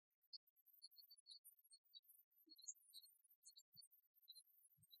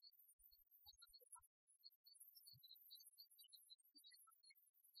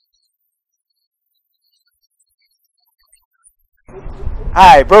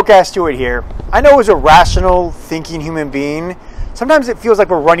Hi, Broke-Ass Stuart here. I know as a rational, thinking human being, sometimes it feels like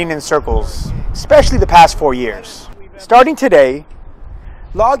we're running in circles, especially the past 4 years. Starting today,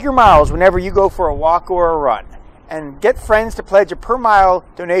 log your miles whenever you go for a walk or a run, and get friends to pledge a per-mile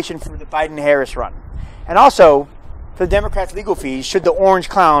donation for the Biden-Harris run. And also, for the Democrats' legal fees, should the orange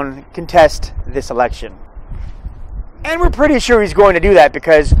clown contest this election. And we're pretty sure he's going to do that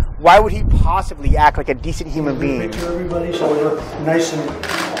because why would he possibly act like a decent human being? Picture everybody so we look nice and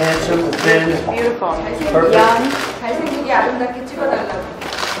handsome and thin. Beautiful. Perfect. Young.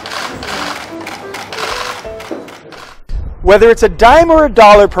 Whether it's a dime or a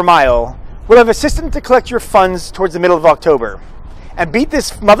dollar per mile, we'll have assistance to collect your funds towards the middle of October. And beat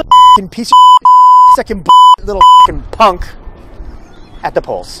this motherfucking piece of second little punk at the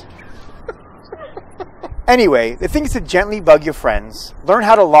polls. Anyway, the thing is to gently bug your friends, learn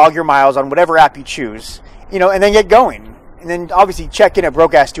how to log your miles on whatever app you choose, and then get going. And then obviously check in at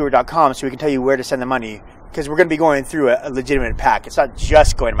brokeassstewart.com so we can tell you where to send the money, because we're going to be going through a legitimate pack. It's not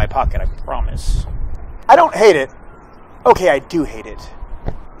just going in my pocket, I promise. I don't hate it. Okay, I do hate it.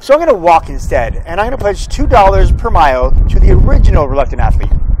 So I'm going to walk instead, and I'm going to pledge $2 per mile to the original reluctant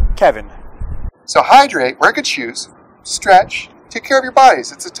athlete, Kevin. So hydrate, wear good shoes, stretch, take care of your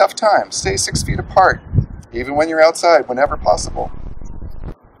bodies. It's a tough time. Stay 6 feet apart, even when you're outside, whenever possible.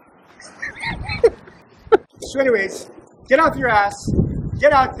 So anyways, get off your ass,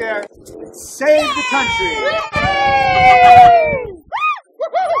 get out there, save the country.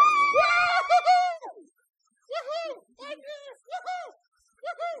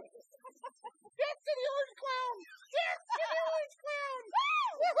 That's the orange clown! That's the orange clown!